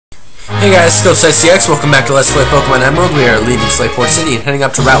Hey guys, Scopes ICX, welcome back to Let's Play Pokemon Emerald. We are leaving Slateport City and heading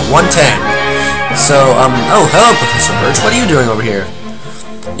up to Route 110. So, oh, hello Professor Birch, what are you doing over here?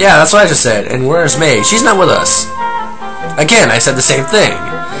 Yeah, that's what I just said, and where's May? She's not with us. Again, I said the same thing.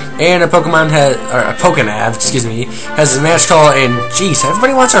 And a Pokenav, has a match call, and jeez,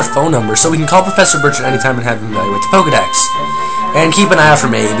 everybody wants our phone number, so we can call Professor Birch at any time and have him evaluate the Pokedex. And keep an eye out for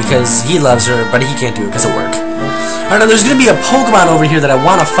May, because he loves her, but he can't do it because of work. Alright, now there's going to be a Pokemon over here that I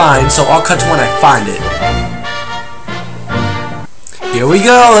want to find, so I'll cut to when I find it. Here we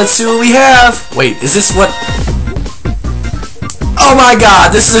go, let's see what we have. Wait, is this what... Oh my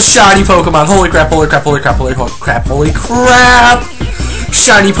god, this is a shiny Pokemon. Holy crap, holy crap, holy crap, holy crap, holy crap!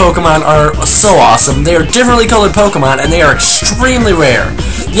 Shiny Pokemon are so awesome. They are differently colored Pokemon, and they are extremely rare.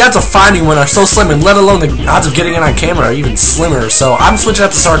 The odds of finding one are so slim, and let alone the odds of getting it on camera are even slimmer, so I'm switching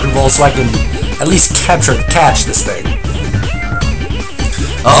up to Sarkenvol so I can at least catch this thing.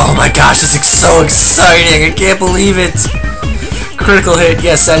 Oh my gosh, this is so exciting! I can't believe it! Critical hit,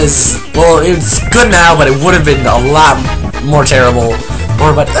 yes, that is... Well, it's good now, but it would have been a lot more terrible.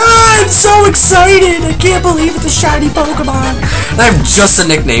 But I'm so excited! I can't believe it's a shiny Pokemon! And I have just a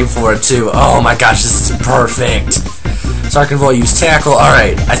nickname for it, too. Oh my gosh, this is perfect. Sarkenvol use Tackle.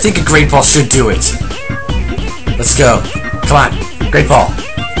 Alright, I think a Great Ball should do it. Let's go. Come on. Great Ball.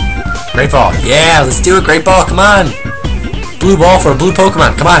 Great Ball. Yeah, let's do it. Great Ball. Come on. Blue Ball for a blue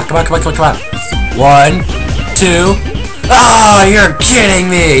Pokemon. Come on. Come on. Come on. Come on. Come on. 1, 2. Oh, you're kidding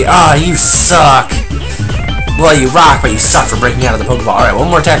me. Oh, you suck. Well, you rock, but you suck for breaking out of the Pokeball. Alright, one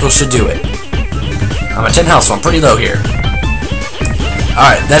more Tackle should do it. I'm at 10 health, so I'm pretty low here.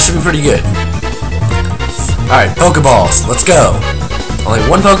 Alright, that should be pretty good. Alright, Pokeballs. Let's go. Only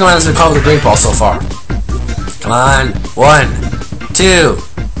one Pokemon has been caught with a Great Ball so far. Come on. 1, 2.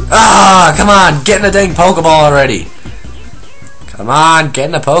 Ah, come on. Get in a dang Pokeball already. Come on. Get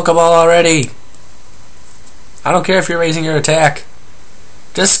in a Pokeball already. I don't care if you're raising your attack.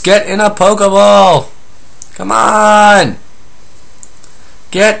 Just get in a Pokeball. Come on.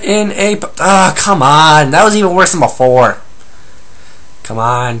 Get in a... Ah, come on. That was even worse than before. Come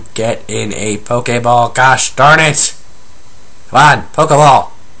on, get in a Pokeball. Gosh darn it. Come on,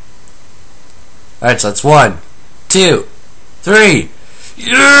 Pokeball. Alright, so that's 1, 2, 3.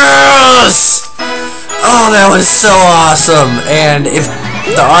 Yes! Oh, that was so awesome. And if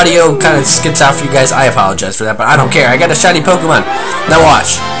the audio kind of skips out for you guys, I apologize for that, but I don't care. I got a shiny Pokemon. Now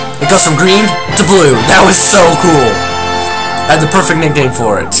watch. It goes from green to blue. That was so cool. I had the perfect nickname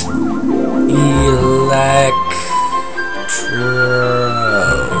for it.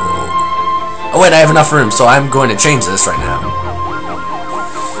 Oh wait, I have enough room, so I'm going to change this right now.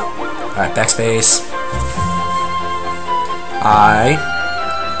 Alright, backspace. I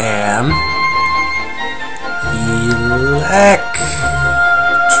am Electro.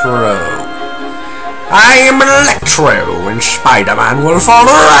 I am Electro, and Spider-Man will fall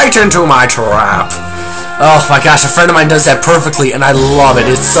right into my trap. Oh my gosh, a friend of mine does that perfectly, and I love it.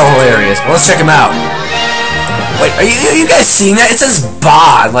 It's so hilarious. Well, let's check him out. Wait, are you guys seeing that? It says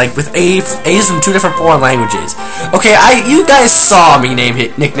Bod, like with A's from 2 different foreign languages. Okay, you guys saw me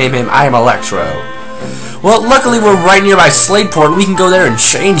nickname him I am Electro. Well, luckily we're right nearby Slateport, and we can go there and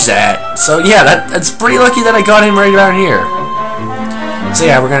change that. So yeah, that's pretty lucky that I got him right around here. So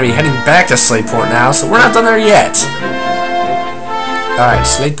yeah, we're gonna be heading back to Slateport now, so we're not done there yet. Alright,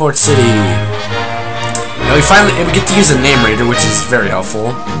 Slateport City. Now we get to use a name raider, which is very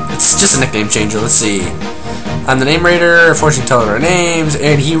helpful. It's just a nickname changer. Let's see. I'm the name raider, fortune teller our names,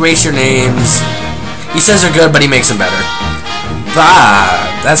 and he rates your names. He says they're good, but he makes them better. Ah,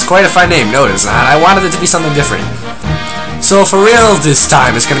 that's quite a fine name. No, it's not. I wanted it to be something different. So for real this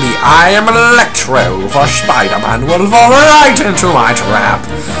time, it's gonna be I am Electro, for Spider-Man will fall right into my trap.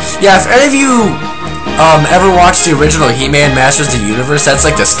 Yeah, if any of you ever watched the original He-Man Masters of the Universe, that's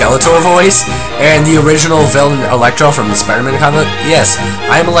like the Skeletor voice, and the original villain Electro from the Spider-Man comic, yes,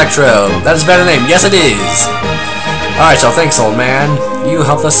 I am Electro. That is a better name. Yes, it is. Alright, so thanks, old man. You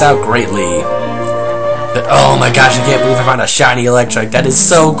helped us out greatly. But, oh my gosh, I can't believe I found a shiny Electric. That is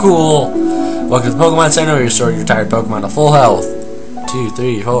so cool. Welcome to the Pokemon Center, where you restore your tired Pokemon to full health. 2,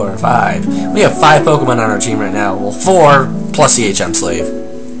 3, 4, 5. We have 5 Pokemon on our team right now. Well, 4 plus the HM Slave.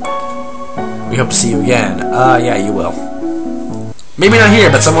 We hope to see you again. Yeah, you will. Maybe not here,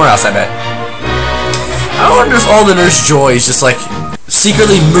 but somewhere else, I bet. I wonder if all the Nurse Joys just, like,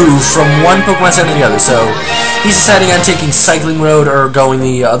 secretly move from one Pokemon Center to the other. So, he's deciding on taking Cycling Road or going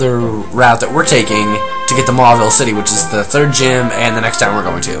the other route that we're taking to get to Mauville City, which is the 3rd gym and the next town we're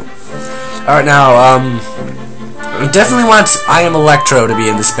going to. Alright, now, we definitely want I am Electro to be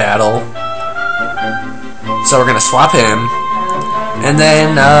in this battle. So we're gonna swap him. And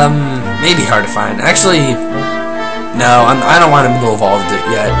then, maybe hard to find. Actually, no, I don't want him to evolve it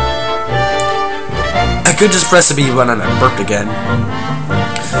yet. I could just press the B button and I burped again.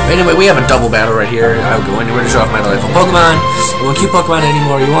 But anyway, we have a double battle right here. I'll go anywhere to show off my delightful Pokemon. I won't keep Pokemon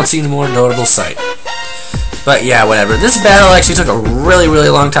anymore. You won't see any more notable sight. But yeah, whatever. This battle actually took a really, really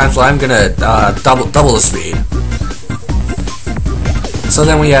long time, so I'm gonna double the speed. So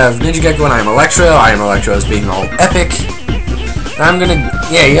then we have Ninjagekko and I Am Electro. I Am Electro is being all epic. And I'm gonna,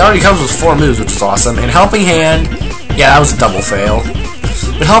 yeah, he already comes with 4 moves, which is awesome. And Helping Hand, yeah, that was a double fail.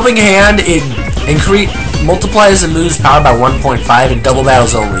 But Helping Hand, it multiplies the move's power by 1.5 in double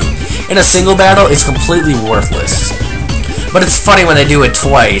battles only. In a single battle, it's completely worthless. But it's funny when they do it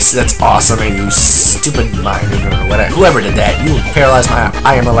twice. That's awesome, and you stupid mind or whatever. Whoever did that, you paralyzed my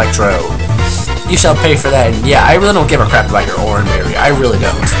I Am Electro. You shall pay for that. And yeah, I really don't give a crap about your Oran Berry. I really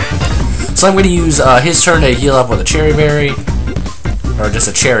don't. So I'm going to use his turn to heal up with a Cherry Berry. Or just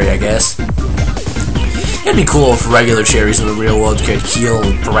a cherry, I guess. It'd be cool if regular cherries in the real world could heal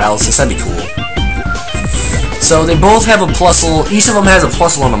paralysis. That'd be cool. So they both have a plusle. Each of them has a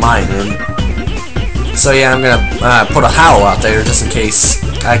plusle on the mine, man. So yeah, I'm gonna put a Howl out there just in case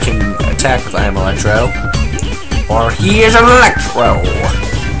I can attack with I Am Electro. Or he is an Electro.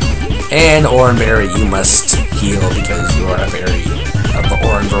 And Oran Berry, you must heal because you are a berry of the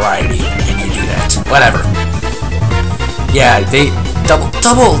Oran variety, and you do that. Whatever. Yeah, they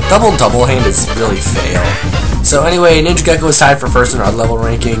double hand is really fail. So anyway, Ninjagekko is tied for first in our level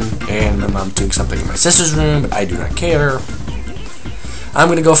ranking, and my mom's doing something in my sister's room, but I do not care. I'm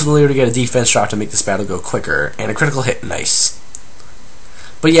going to go for the leader to get a defense drop to make this battle go quicker, and a critical hit, nice.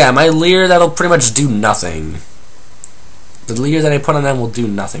 But yeah, my Leer, that'll pretty much do nothing. The Leer that I put on them will do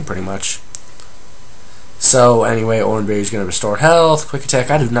nothing, pretty much. So anyway, Oran Berry is going to restore health, quick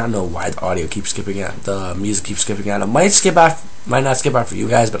attack. I do not know why the audio keeps skipping out, the music keeps skipping out. It might skip out, might not skip out for you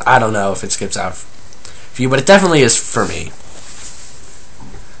guys, but I don't know if it skips out for you, but it definitely is for me.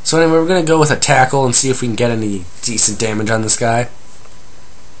 So anyway, we're going to go with a Tackle and see if we can get any decent damage on this guy.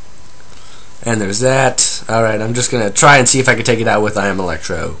 And there's that. Alright, I'm just going to try and see if I can take it out with I Am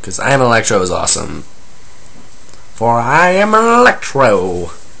Electro, because I Am Electro is awesome. For I Am Electro.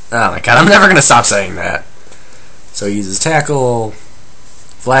 Oh my god, I'm never going to stop saying that. So he uses Tackle,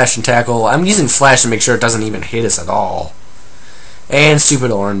 Flash and Tackle. I'm using Flash to make sure it doesn't even hit us at all. And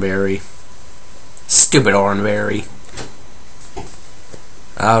stupid Oran Berry. Stupid Oran Berry.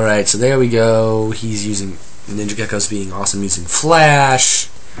 Alright, so there we go. He's using Ninjagekko's being awesome using Flash.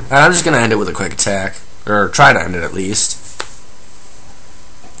 Alright, I'm just going to end it with a quick attack. Or try to end it at least.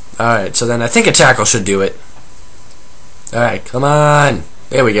 Alright, so then I think a Tackle should do it. Alright, come on.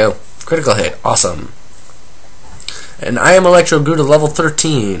 There we go. Critical hit. Awesome. And I Am Electro grew to level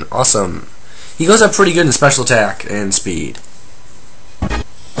 13. Awesome. He goes up pretty good in special attack and speed.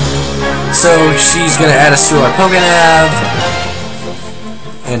 So she's going to add us to our Pokénav.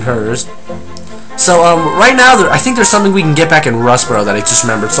 And hers. So right now, I think there's something we can get back in Rustboro that I just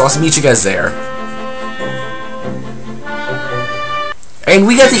remembered. So I'll meet you guys there. And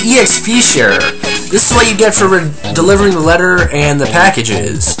we got the EXP share. This is what you get for delivering the letter and the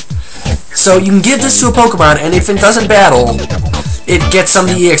packages. So you can give this to a Pokemon, and if it doesn't battle, it gets some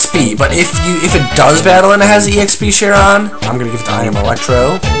of the EXP. But if it does battle and it has the EXP share on, I'm gonna give it to I Am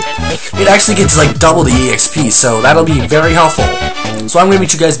Electro. It actually gets like double the EXP, so that'll be very helpful. So I'm gonna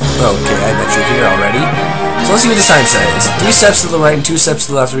meet you guys. Okay, I bet you're here already. So let's see what the sign says. 3 steps to the right and 2 steps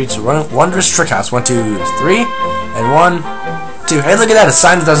to the left to reach the wondrous trick house. 1, 2, 3, and 1, 2. Hey, look at that! A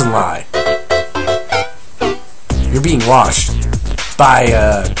sign that doesn't lie. You're being watched by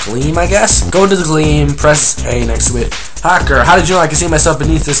Gleam, I guess. Go to the Gleam, press A next to it. Hacker, how did you know I can see myself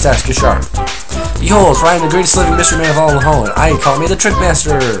beneath this desk? Is sharp. Behold, for I am the greatest living mystery man of all the whole, and I call me the Trick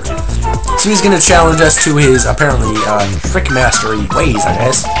Master. So he's gonna challenge us to his apparently trick mastery ways, I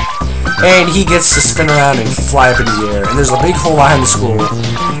guess. And he gets to spin around and fly up in the air. And there's a big hole behind the scroll.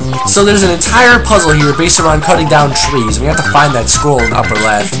 So there's an entire puzzle here based around cutting down trees. We have to find that scroll in the upper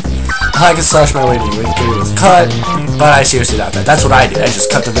left. I can slash my way to the victory with cut, but I seriously doubt that. That's what I did. I just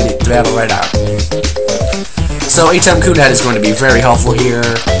cut the battle right out. So HM Kunad is going to be very helpful here.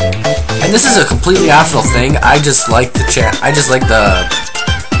 And this is a completely optional thing. I just like the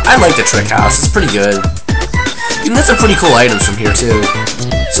I like the trick house. It's pretty good. And that's some pretty cool items from here too.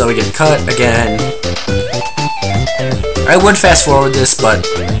 So we get cut again. I would fast forward this, but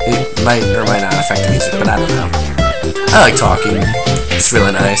it might or might not affect the music, but I don't know. I like talking. It's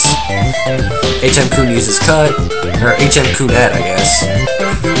really nice. HM Kun uses cut, or HM Kunad, I guess.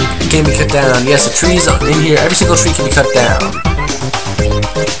 It can be cut down. Yes, the trees in here, every single tree can be cut down.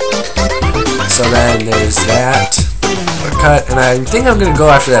 So then there's that. cut, and I think I'm gonna go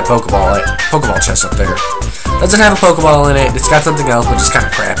after that Pokeball chest up there. Doesn't have a Pokeball in it. It's got something else, which is kind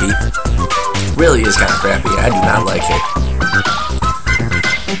of crappy. Really is kind of crappy. I do not like it.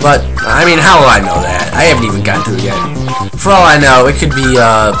 But I mean, how will I know that? I haven't even gotten to it yet. For all I know, it could be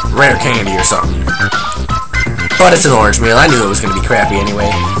rare candy or something. But it's an orange meal. I knew it was gonna be crappy anyway.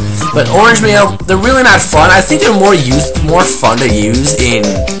 But orange meal, they're really not fun. I think they're more fun to use in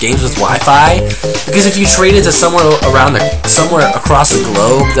games with Wi-Fi, because if you trade it to somewhere across the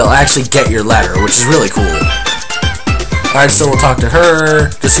globe, they'll actually get your letter, which is really cool. Alright, so we'll talk to her.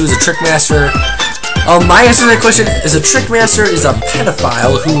 Just who's a trick master. My answer to that question is a trick master is a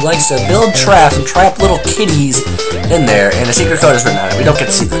pedophile who likes to build traps and trap little kitties in there, and a secret code is written on it. We don't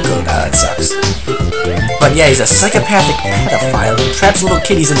get to see the code. That sucks. But yeah, he's a psychopathic pedophile who traps little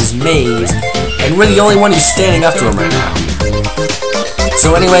kitties in his maze, and we're the only one who's standing up to him right now.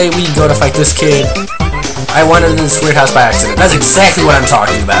 So anyway, we go to fight this kid. I wandered into this weird house by accident. That's exactly what I'm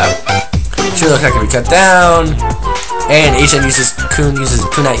talking about. Sure looks like it can be cut down. And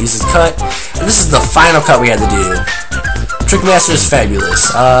Kunite uses cut. And this is the final cut we had to do. Trickmaster is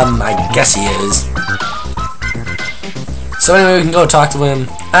fabulous. I guess he is. So anyway, we can go talk to him.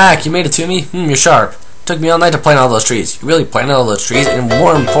 You made it to me? You're sharp. Took me all night to plant all those trees. You really planted all those trees? And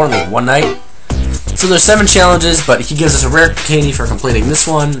more importantly, one night? So there's 7 challenges, but he gives us a rare candy for completing this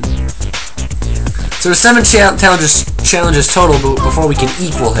one. So there's 7 challenges total before we can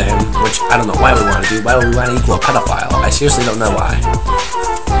equal him, which I don't know why we want to do. Why would we want to equal a pedophile? I seriously don't know why.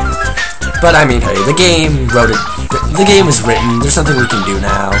 But I mean, hey, the game wrote it. The game is written. There's nothing we can do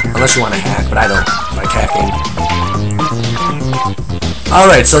now, unless you want to hack. But I don't like hacking.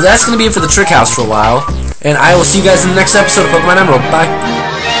 Alright, so that's going to be it for the Trick House for a while. And I will see you guys in the next episode of Pokemon Emerald. Bye.